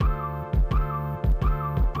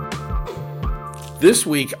This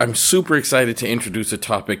week, I'm super excited to introduce a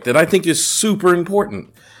topic that I think is super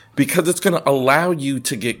important because it's going to allow you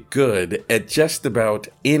to get good at just about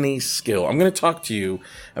any skill. I'm going to talk to you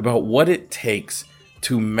about what it takes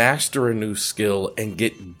to master a new skill and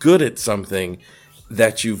get good at something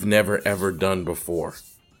that you've never ever done before.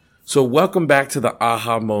 So welcome back to the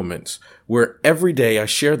Aha Moments, where every day I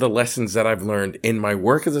share the lessons that I've learned in my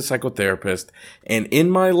work as a psychotherapist and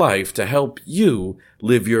in my life to help you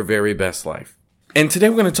live your very best life. And today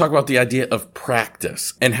we're going to talk about the idea of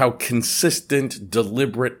practice and how consistent,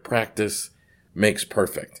 deliberate practice makes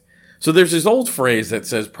perfect. So there's this old phrase that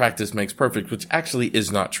says practice makes perfect, which actually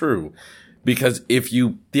is not true. Because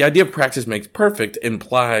the idea of practice makes perfect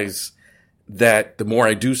implies that the more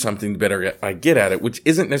I do something, the better I get at it, which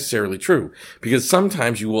isn't necessarily true. Because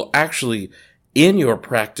sometimes you will actually, in your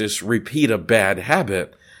practice, repeat a bad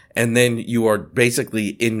habit, and then you are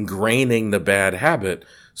basically ingraining the bad habit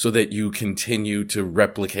so that you continue to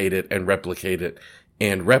replicate it and replicate it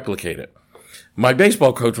and replicate it. My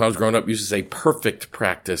baseball coach, when I was growing up, used to say perfect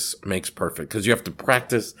practice makes perfect, because you have to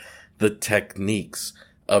practice the techniques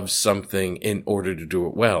of something in order to do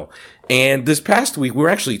it well. And this past week, we were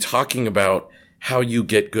actually talking about how you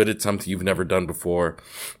get good at something you've never done before.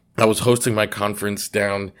 I was hosting my conference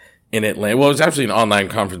down in Atlanta. Well, it was actually an online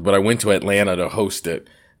conference, but I went to Atlanta to host it,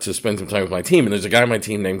 to spend some time with my team. And there's a guy on my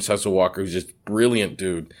team named Cecil Walker, who's just a brilliant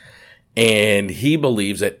dude. And he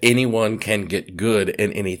believes that anyone can get good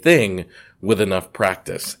at anything with enough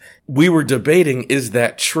practice. We were debating, is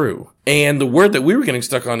that true? And the word that we were getting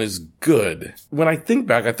stuck on is good. When I think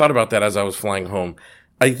back, I thought about that as I was flying home.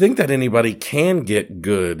 I think that anybody can get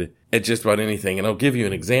good at just about anything. And I'll give you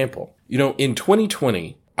an example. You know, in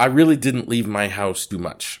 2020, I really didn't leave my house too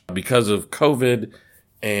much because of COVID,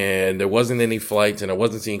 and there wasn't any flights, and I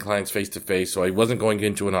wasn't seeing clients face to face, so I wasn't going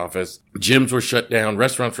into an office. Gyms were shut down.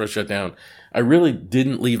 Restaurants were shut down. I really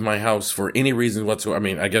didn't leave my house for any reason whatsoever. I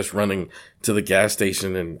mean, I guess running to the gas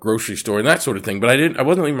station and grocery store and that sort of thing, but I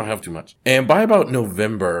wasn't leaving my house too much. And by about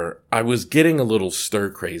November, I was getting a little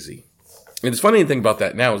stir crazy. And it's funny to think about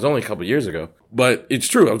that now. It was only a couple of years ago, but it's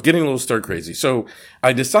true. I was getting a little stir crazy. So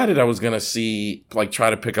I decided I was going to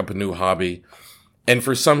try to pick up a new hobby. And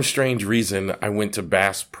for some strange reason, I went to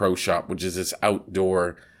Bass Pro Shop, which is this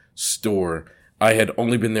outdoor store. I had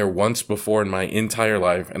only been there once before in my entire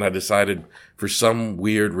life, and I decided for some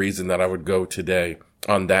weird reason that I would go today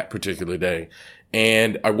on that particular day.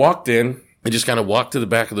 And I walked in, I just kind of walked to the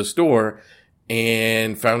back of the store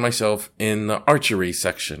and found myself in the archery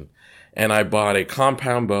section. And I bought a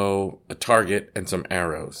compound bow, a target, and some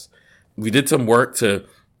arrows. We did some work to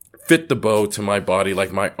fit the bow to my body,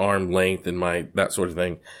 like my arm length and that sort of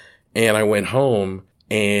thing. And I went home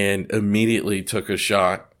and immediately took a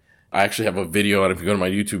shot. I actually have a video on it. If you go to my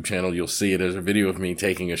YouTube channel, you'll see it. There's a video of me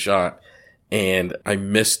taking a shot, and I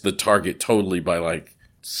missed the target totally by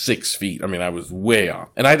 6 feet. I mean, I was way off.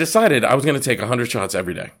 And I decided I was going to take 100 shots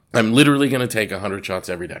every day. I'm literally going to take 100 shots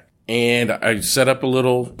every day. And I set up a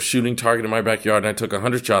little shooting target in my backyard, and I took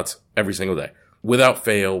 100 shots every single day. Without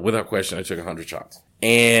fail, without question, I took 100 shots.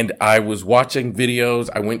 And I was watching videos.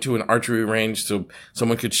 I went to an archery range so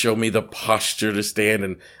someone could show me the posture to stand.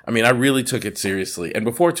 And I mean, I really took it seriously. And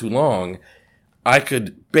before too long, I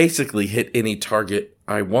could basically hit any target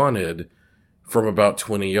I wanted from about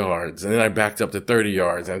 20 yards. And then I backed up to 30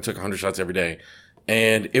 yards, and I took 100 shots every day.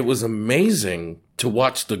 And it was amazing to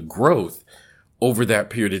watch the growth over that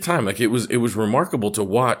period of time. It was remarkable to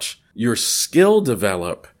watch your skill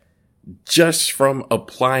develop just from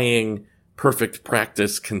applying perfect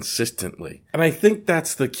practice consistently. And I think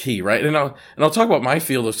that's the key, right? And I'll talk about my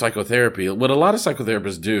field of psychotherapy. What a lot of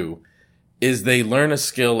psychotherapists do is they learn a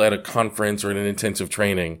skill at a conference or in an intensive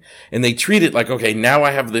training, and they treat it like, okay, now I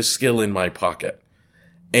have this skill in my pocket.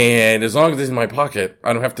 And as long as it's in my pocket,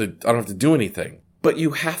 I don't have to do anything. But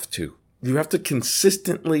you have to. You have to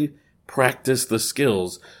consistently practice the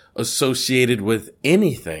skills associated with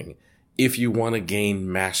anything if you want to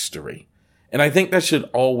gain mastery. And I think that should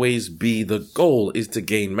always be the goal, is to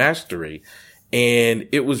gain mastery. And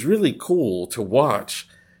it was really cool to watch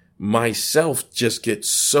myself just get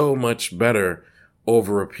so much better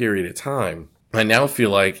over a period of time. I now feel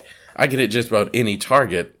like I can hit just about any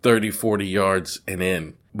target 30, 40 yards and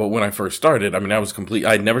in. But when I first started, I mean,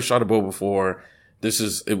 I'd never shot a bow before.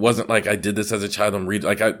 It wasn't like I did this as a child.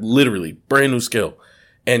 I literally brand new skill.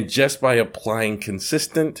 And just by applying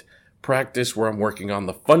consistent practice where I'm working on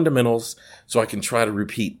the fundamentals so I can try to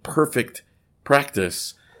repeat perfect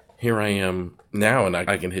practice, here I am now, and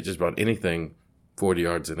I can hit just about anything 40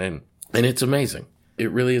 yards and in. And it's amazing. It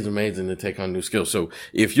really is amazing to take on new skills. So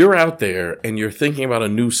if you're out there and you're thinking about a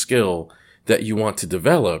new skill that you want to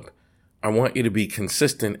develop, I want you to be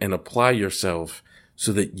consistent and apply yourself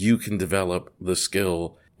so that you can develop the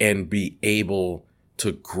skill and be able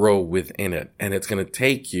to grow within it. And it's going to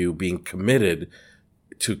take you being committed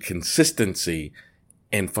to consistency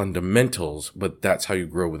and fundamentals, but that's how you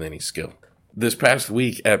grow with any skill. This past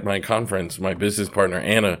week at my conference, my business partner,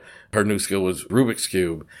 Anna, her new skill was Rubik's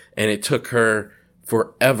Cube, and it took her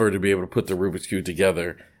forever to be able to put the Rubik's Cube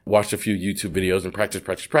together. Watched a few YouTube videos and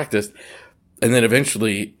practiced. And then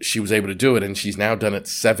eventually she was able to do it, and she's now done it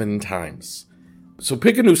 7 times. So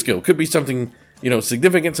pick a new skill. Could be something,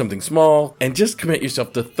 significant, something small, and just commit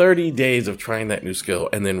yourself to 30 days of trying that new skill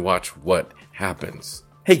and then watch what happens.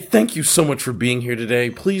 Hey, thank you so much for being here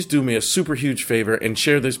today. Please do me a super huge favor and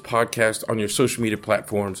share this podcast on your social media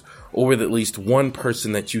platforms or with at least one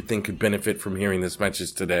person that you think could benefit from hearing this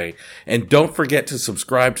message today. And don't forget to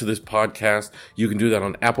subscribe to this podcast. You can do that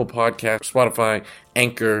on Apple Podcasts, Spotify,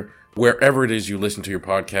 Anchor, wherever it is you listen to your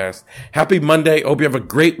podcast. Happy Monday. Hope you have a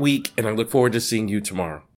great week, and I look forward to seeing you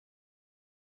tomorrow.